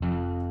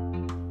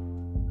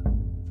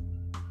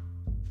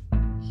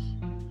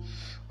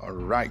All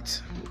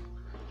right.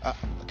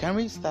 Can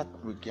we start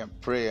with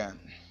prayer?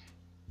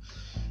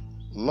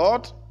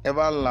 Lord,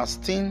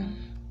 everlasting,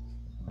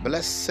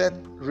 blessed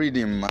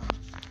Redeemer,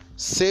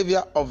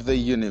 Savior of the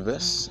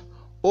universe,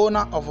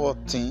 owner of all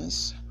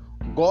things,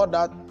 God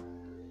that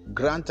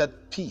granted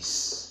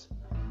peace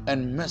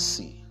and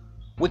mercy.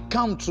 We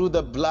come through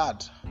the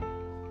blood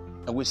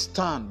and we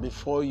stand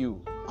before you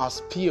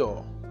as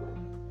pure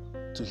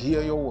to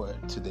hear your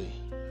word today.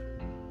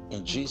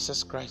 In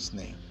Jesus Christ's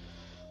name,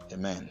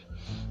 amen.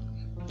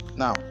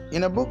 Now,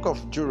 in the book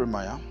of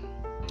Jeremiah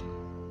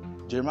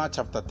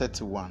chapter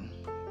 31,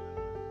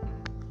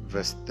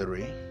 verse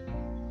 3,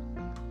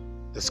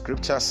 the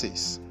scripture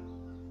says,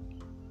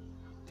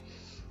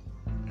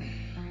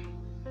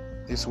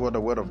 this is what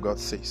the word of God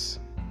says.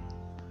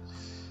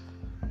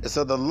 It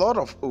said, the Lord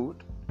of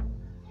old,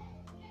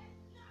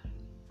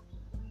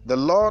 the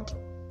Lord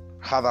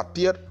hath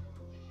appeared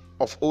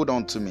of old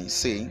unto me,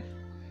 saying,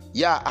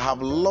 Yea, I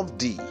have loved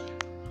thee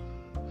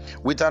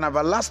with an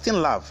everlasting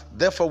love,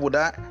 therefore would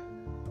I,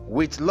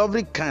 with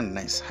lovely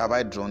kindness have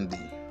I drawn thee.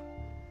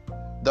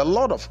 The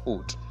Lord of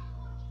old,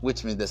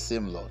 which means the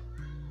same Lord,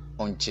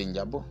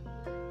 unchangeable,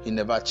 he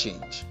never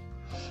changed.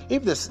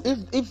 If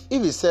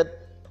he said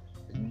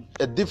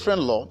a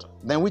different Lord,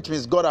 then which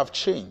means God have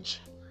changed.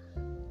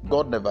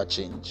 God never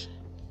changed.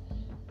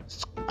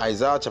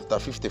 Isaiah chapter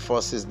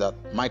 54 says that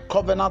my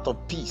covenant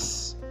of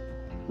peace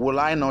will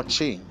I not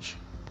change,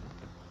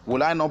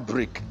 will I not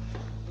break.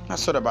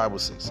 That's what the Bible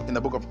says in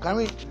the book of, can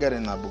we get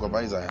in the book of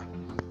Isaiah?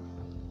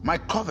 My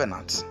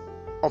covenant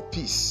of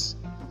peace.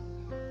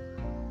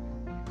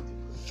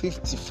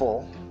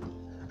 54,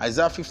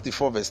 Isaiah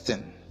 54 verse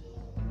 10.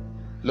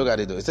 Look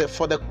at it though. It says,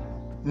 for the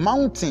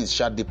mountains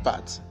shall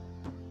depart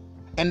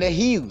and the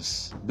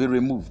hills be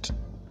removed,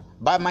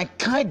 but my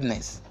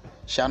kindness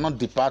shall not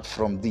depart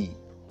from thee,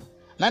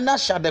 neither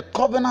shall the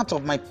covenant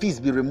of my peace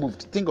be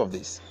removed. Think of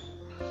this.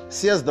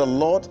 Says the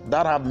Lord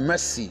that have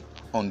mercy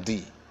on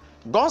thee.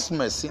 God's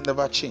mercy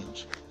never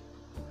change.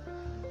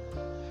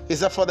 He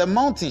said, for the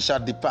mountains shall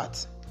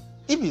depart.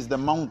 If it's the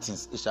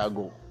mountains, it shall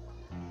go.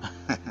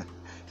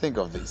 Think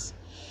of this.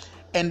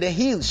 And the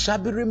hills shall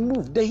be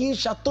removed. The hills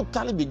shall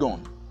totally be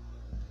gone.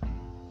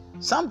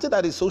 Something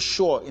that is so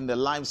sure in the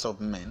lives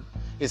of men,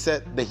 he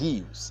said the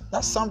hills.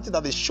 That's something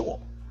that is sure.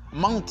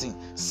 Mountain,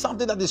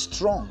 something that is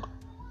strong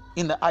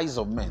in the eyes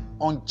of men,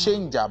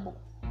 unchangeable.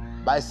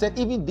 But I said,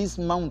 even these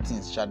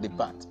mountains shall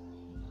depart.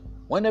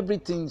 When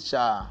everything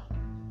shall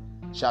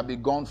be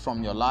gone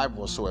from your life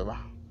whatsoever,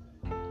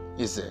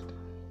 he said,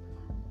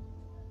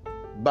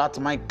 but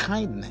my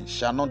kindness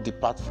shall not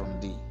depart from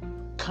thee.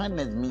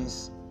 Kindness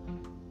means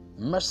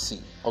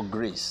mercy or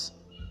grace.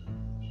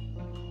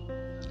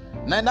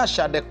 Neither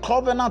shall the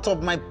covenant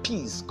of my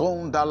peace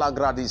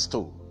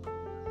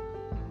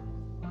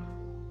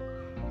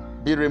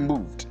be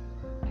removed,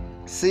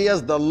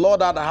 says the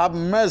Lord that have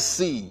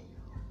mercy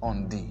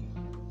on thee.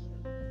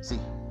 See,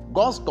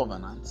 God's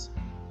covenant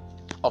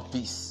of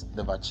peace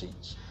never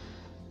changed.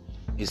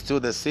 He's still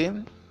the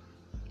same.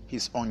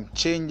 He's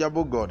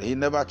unchangeable God. He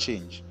never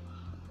changed.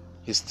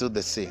 He's still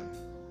the same.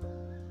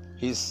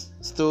 He's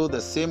still the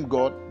same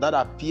God that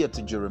appeared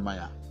to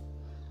Jeremiah.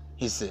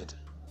 He said,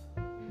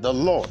 the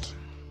Lord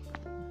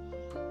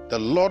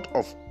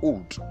of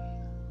old,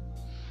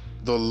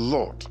 the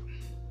Lord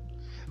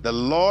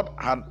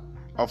had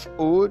of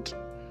old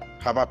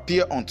have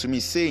appeared unto me,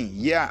 saying,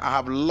 Yea, I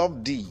have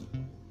loved thee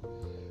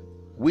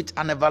with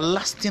an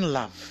everlasting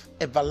love.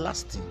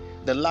 Everlasting.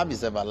 The love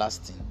is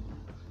everlasting.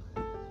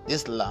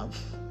 This love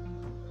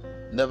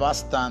never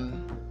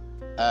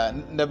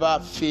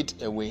fade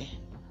away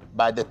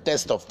by the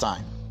test of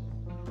time.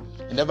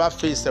 It never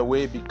fades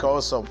away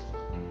because of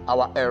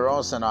our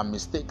errors and our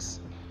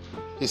mistakes.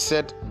 He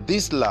said,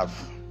 this love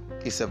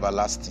is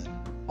everlasting,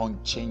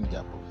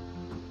 unchangeable.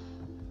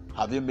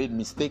 Have you made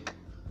mistake?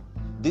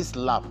 This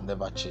love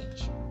never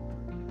change.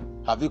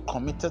 Have you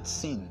committed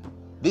sin?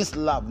 This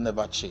love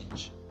never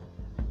change.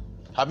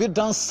 Have you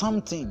done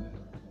something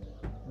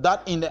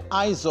that in the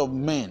eyes of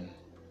men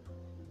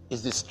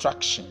is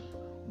distraction?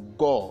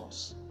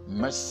 God's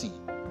mercy,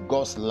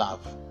 God's love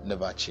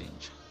never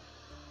change.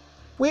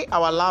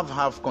 Our love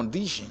have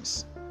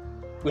conditions.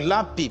 We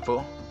love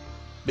people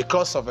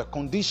because of a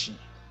condition.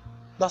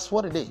 That's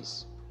what it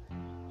is.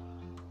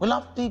 We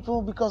love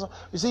people because of,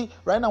 you see,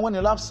 right now when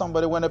you love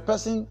somebody, when a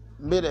person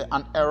made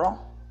an error,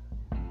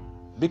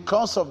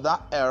 because of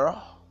that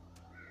error,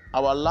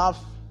 our love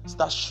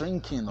starts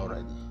shrinking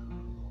already.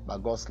 But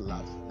God's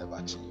love never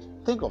changes.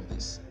 Think of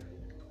this.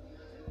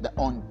 The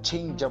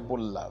unchangeable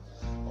love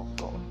of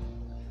God.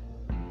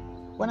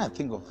 When I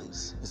think of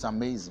this, it's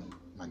amazing,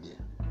 my dear.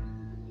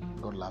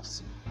 God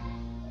loves you.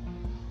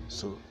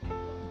 So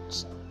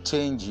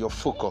change your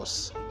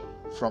focus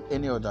from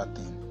any other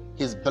thing.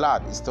 His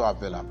blood is still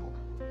available.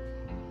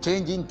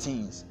 Changing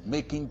things,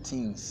 making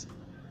things,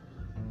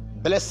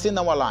 blessing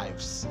our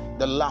lives.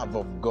 The love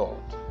of God.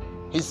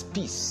 His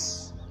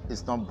peace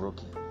is not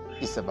broken.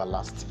 It's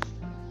everlasting.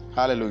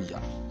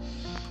 Hallelujah.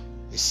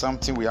 It's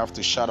something we have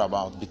to shout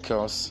about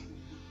because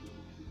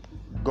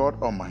God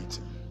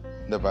Almighty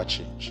never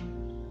changed.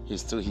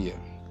 He's still here.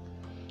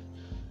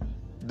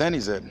 Then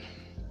he said,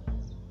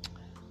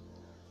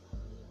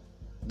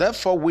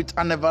 therefore with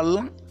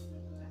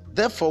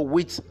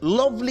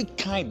lovely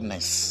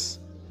kindness,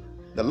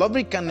 the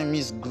lovely kindness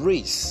means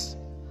grace.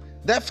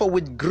 Therefore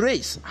with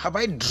grace have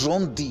I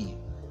drawn thee.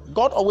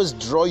 God always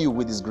draws you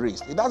with his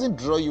grace. He doesn't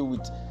draw you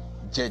with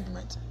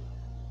judgment.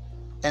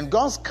 And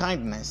God's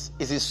kindness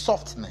is his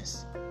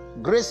softness.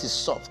 Grace is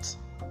soft.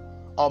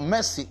 Or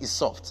mercy is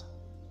soft.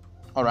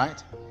 All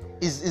right?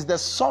 Is the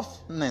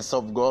softness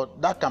of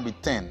God that can be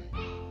turned.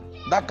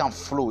 That can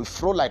flow. It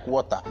flows like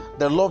water.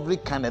 The lovely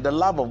kindness, the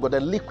love of God,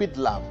 the liquid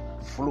love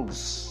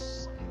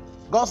flows.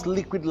 God's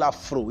liquid love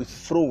flow. It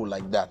flows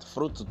like that.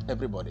 Flow to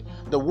everybody.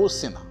 The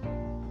worst sinner.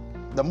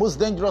 The most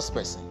dangerous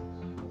person.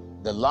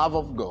 The love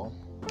of God.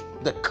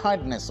 The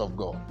kindness of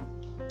God.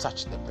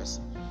 Touch the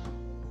person.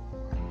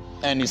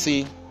 And you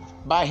see,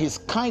 by his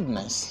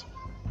kindness,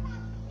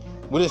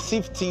 we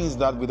receive things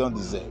that we don't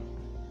deserve.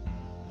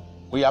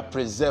 We are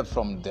preserved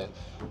from death.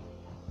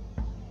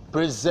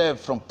 Preserved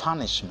from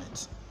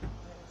punishment.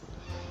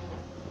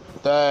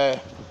 The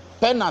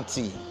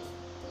penalty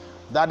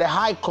that the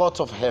High Court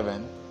of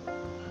Heaven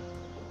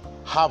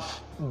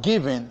have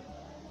given,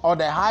 or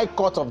the High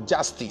Court of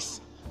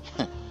Justice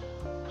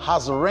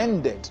has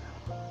rendered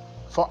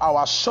for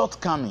our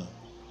shortcoming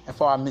and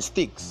for our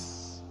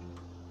mistakes,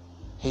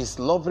 his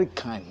lovely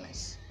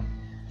kindness,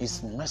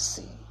 his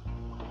mercy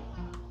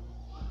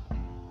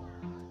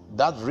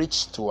that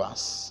reached to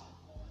us,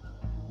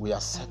 we are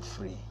set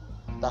free.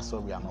 That's why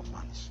we are not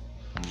punished.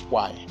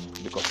 Why?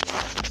 Because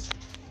of Jesus.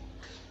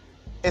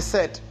 It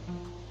said,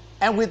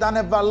 and with an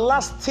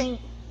everlasting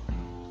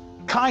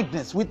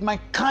kindness, with my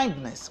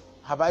kindness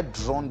have I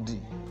drawn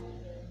thee.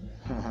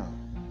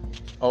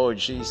 Oh,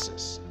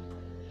 Jesus.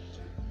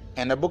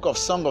 In the book of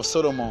Song of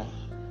Solomon,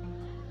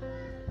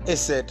 it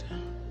said,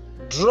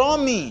 draw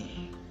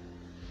me,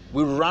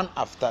 we run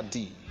after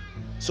thee.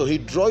 So he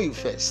draw you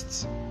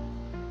first.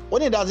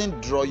 When he doesn't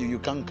draw you, you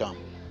can't come.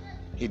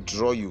 He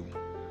draw you.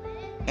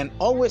 And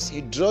always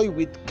he draw you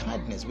with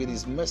kindness, with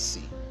his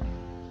mercy,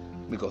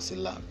 because he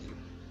loves you.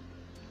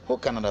 Who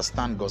can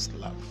understand God's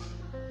love?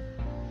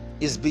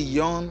 It's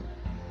beyond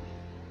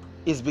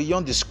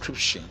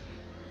description.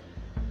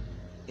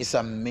 It's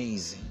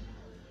amazing.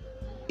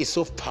 It's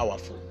so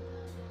powerful.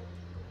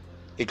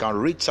 It can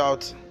reach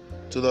out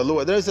to the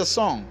lower. There is a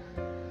song.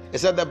 It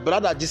said the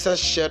blood that Jesus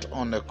shed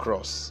on the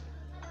cross.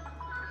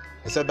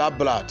 It said that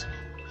blood,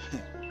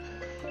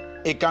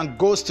 it can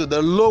go to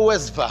the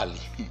lowest valley.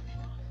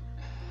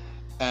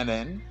 And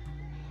then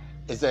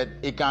it said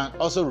it can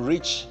also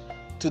reach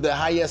to the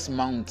highest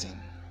mountain.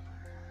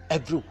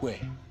 Everywhere.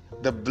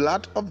 The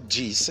blood of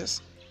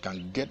Jesus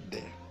can get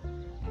there.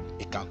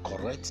 It can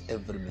correct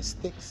every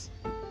mistake,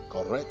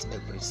 correct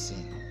every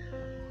sin.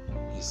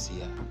 He's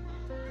here.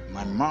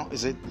 My mouth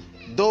is it.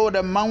 Though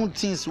the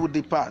mountains will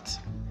depart,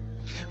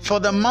 for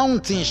the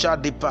mountains shall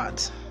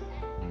depart.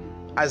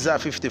 Isaiah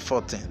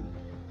 50:14.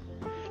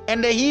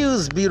 And the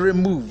hills be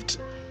removed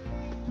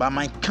by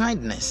my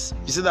kindness.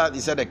 You see that?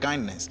 He said the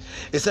kindness.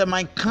 He said,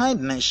 my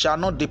kindness shall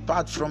not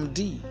depart from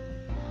thee.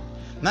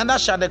 Neither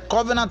shall the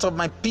covenant of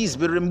my peace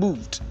be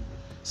removed,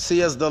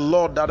 says the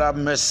Lord that have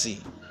mercy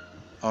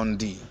on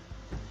thee.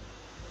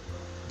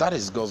 That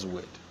is God's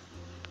word.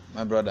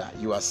 My brother,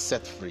 you are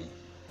set free.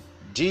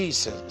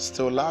 Jesus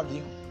still loves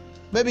you.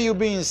 Maybe you've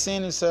been in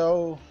sin and say,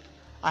 oh,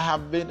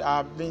 I've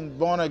been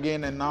born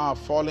again and now I'm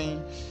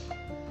falling,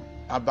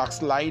 I'm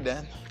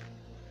backsliding.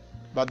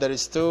 But there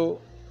is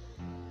still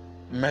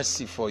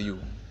mercy for you.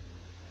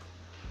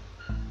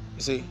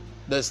 You see,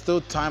 there's still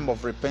time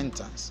of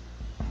repentance.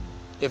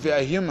 If you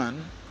are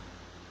human,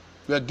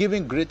 you are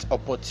given great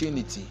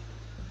opportunity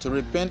to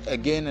repent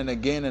again and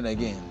again and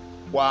again.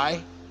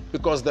 Why?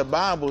 Because the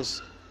Bible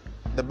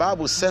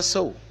says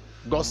so.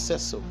 God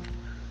says so.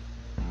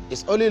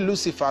 It's only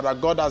Lucifer that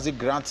God doesn't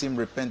grant him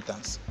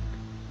repentance,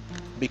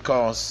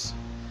 because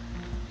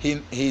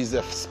he is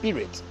a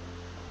spirit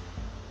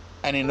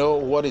and he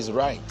knows what is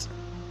right.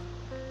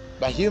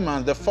 But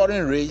humans, the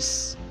foreign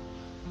race,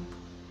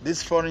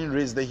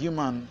 the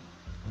human,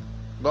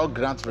 God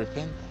grants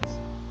repentance.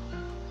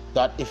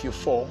 That if you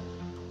fall,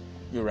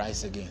 you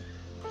rise again.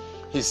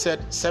 He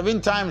said, 7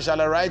 times shall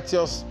a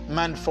righteous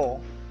man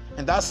fall,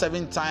 and that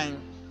 7th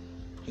time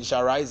he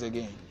shall rise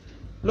again.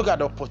 Look at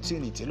the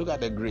opportunity, look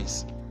at the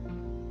grace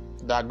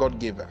that God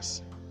gave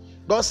us.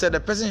 God said the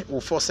person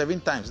will fall 7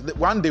 times.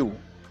 One day,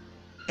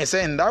 and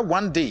said in that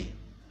one day,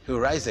 he will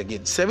rise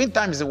again. 7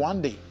 times in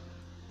one day.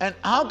 And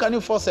how can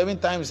you fall 7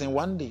 times in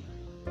one day?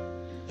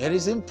 It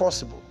is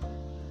impossible.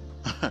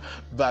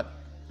 But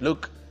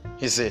look,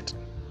 he said,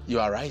 you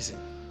are rising.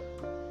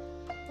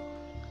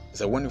 He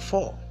said, when you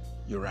fall,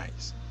 you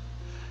rise.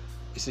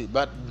 You see,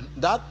 but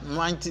that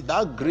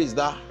grace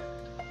that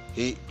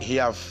he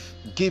have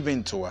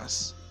given to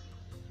us,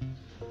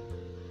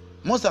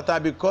 most of the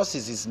time, because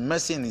it's his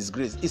mercy and his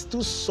grace, it's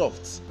too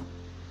soft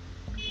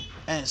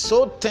and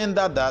so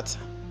tender that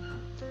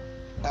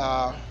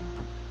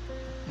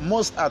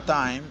most of the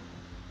time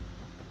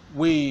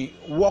we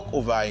walk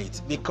over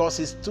it because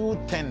it's too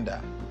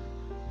tender,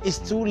 it's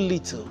too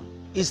little,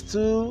 it's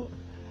too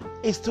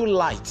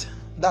light.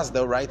 That's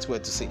the right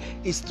word to say.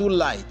 It's too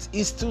light,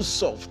 it's too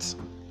soft.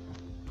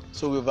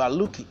 So we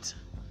overlook it.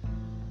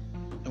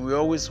 And we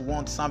always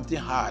want something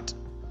hard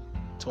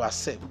to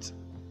accept.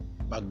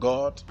 But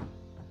God,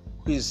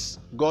 who is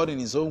God in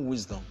his own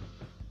wisdom,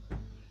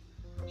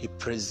 he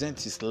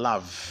presents his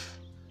love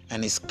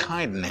and his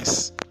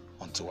kindness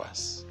unto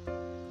us.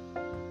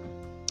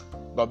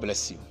 God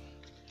bless you.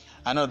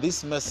 I know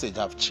this message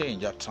have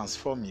changed, have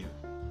transformed you,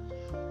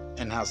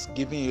 and has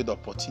given you the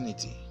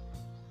opportunity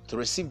to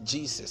receive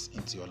Jesus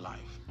into your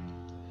life.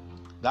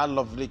 That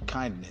lovely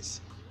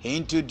kindness, he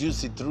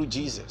introduced it through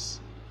Jesus.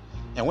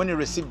 And when you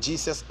receive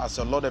Jesus as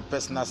your Lord and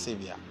personal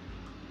Savior,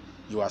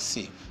 you are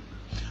saved.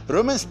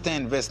 Romans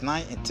 10 verse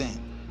 9 and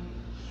 10.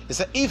 It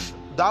says, if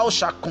thou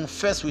shalt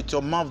confess with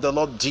your mouth the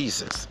Lord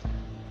Jesus.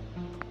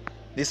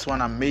 This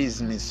one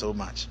amazed me so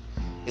much.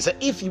 It said,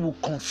 if you will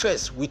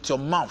confess with your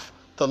mouth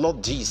the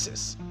Lord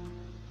Jesus,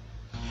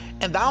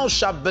 and thou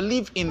shalt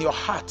believe in your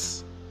heart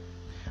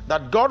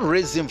that God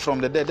raised him from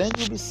the dead, then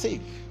you'll be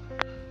saved.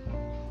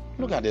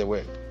 Look at the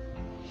word.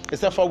 It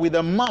said, for with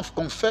the mouth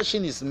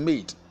confession is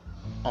made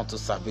unto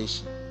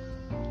salvation,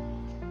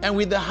 and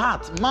with the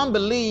heart man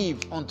believe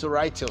unto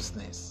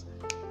righteousness.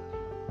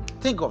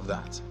 Think of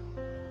that.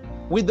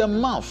 With the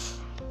mouth,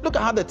 look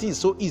at how the thing is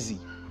so easy.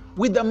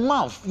 With the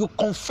mouth you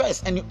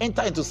confess and you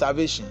enter into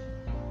salvation,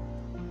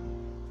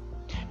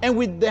 and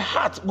with the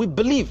heart we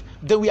believe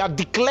that we are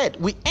declared,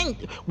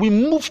 we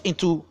move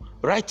into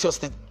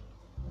righteousness.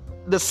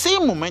 The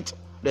same moment,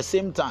 the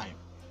same time,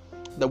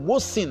 the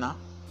worst sinner,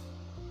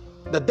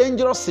 the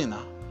dangerous sinner,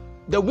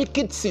 the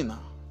wicked sinner,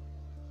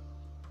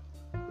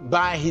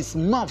 by his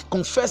mouth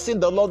confessing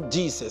the Lord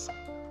Jesus,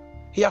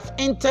 he has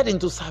entered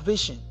into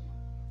salvation.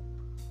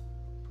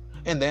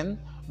 And then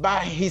by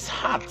his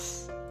heart,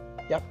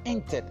 he has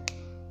entered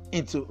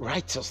into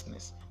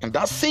righteousness. And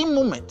that same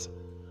moment,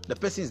 the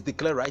person is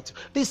declared righteous.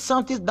 This is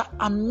something that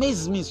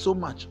amazed me so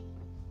much.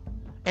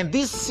 And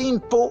this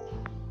simple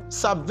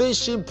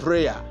salvation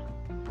prayer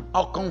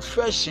or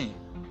confession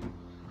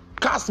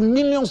cast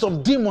millions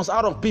of demons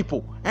out of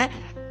people.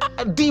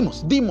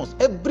 Demons,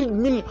 every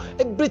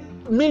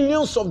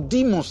millions of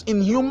demons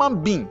in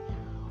human being,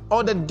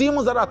 or the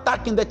demons that are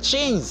attacking the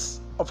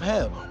chains of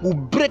hell, will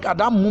break at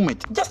that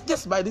moment.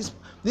 Just by this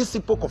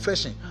simple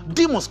confession.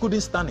 Demons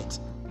couldn't stand it.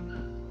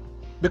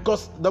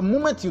 Because the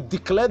moment you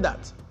declare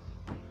that,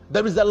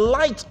 there is a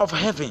light of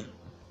heaven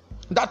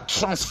that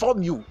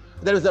transforms you.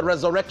 There is a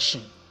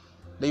resurrection.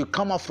 That you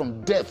come out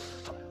from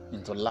death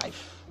into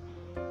life.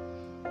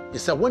 He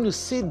said, when you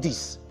say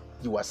this,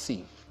 you are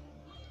saved.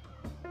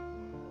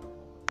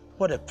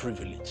 What a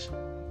privilege.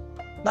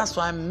 That's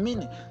why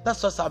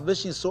that's why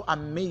salvation is so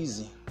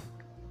amazing.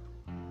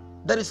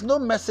 There is no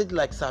message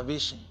like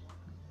salvation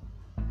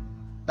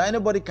that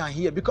anybody can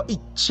hear, because it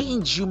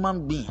changed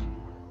human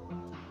being.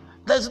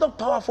 There is no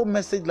powerful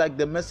message like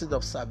the message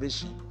of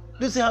salvation.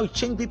 Do you see how it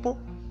changed people?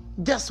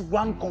 Just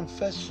one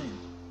confession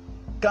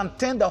can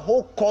turn the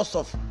whole course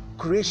of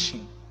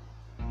creation.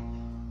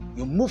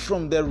 You move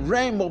from the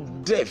realm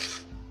of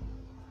death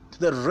to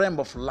the realm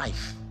of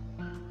life,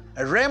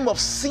 a realm of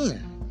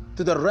sin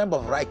to the realm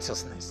of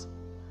righteousness,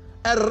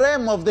 a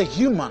realm of the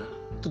human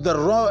to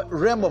the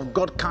realm of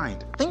God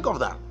kind. Think of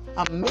that.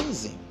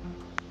 Amazing.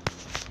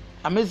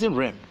 Amazing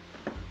realm.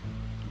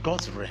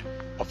 God's realm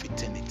of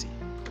eternity.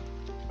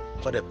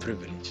 What a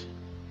privilege.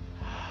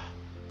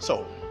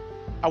 So,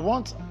 I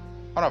want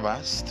all of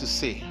us to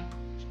say,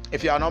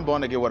 if you are not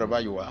born again, whatever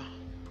you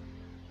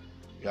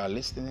are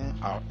listening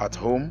at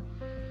home,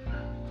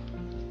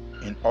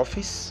 in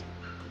office,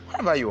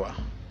 wherever you are,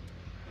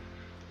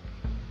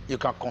 you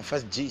can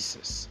confess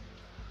Jesus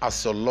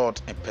as your Lord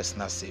and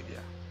personal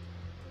Savior.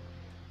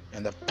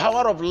 And the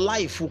power of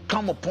life will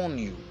come upon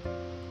you.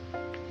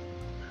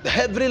 The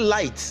heavenly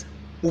light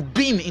will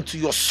beam into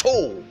your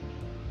soul,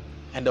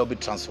 and there will be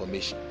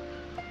transformation.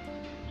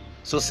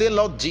 So say,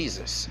 Lord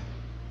Jesus,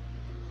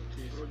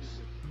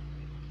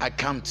 I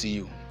come to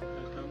you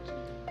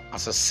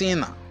as a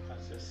sinner.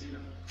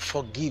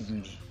 Forgive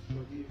me.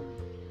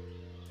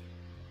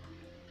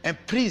 And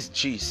please,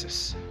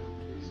 Jesus,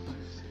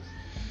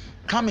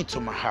 come into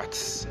my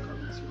heart.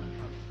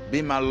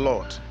 Be my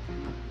Lord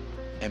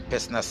and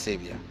personal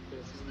Savior.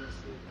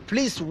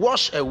 Please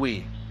wash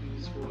away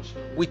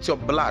with your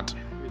blood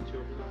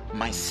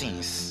my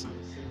sins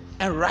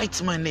and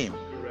write my name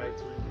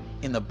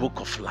in the book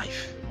of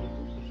life.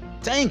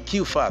 Thank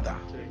you, Father,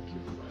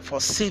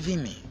 for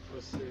saving me.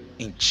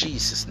 In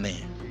Jesus'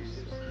 name,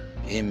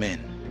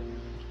 amen.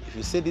 If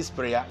you say this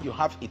prayer, you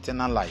have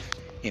eternal life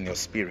in your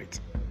spirit.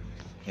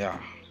 Yeah.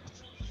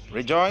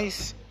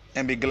 Rejoice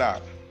and be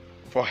glad,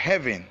 for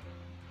heaven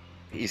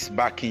is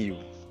backing you.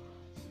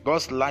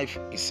 God's life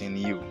is in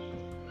you.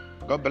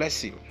 God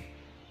bless you.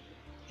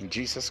 In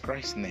Jesus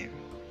Christ's name,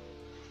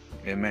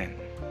 amen.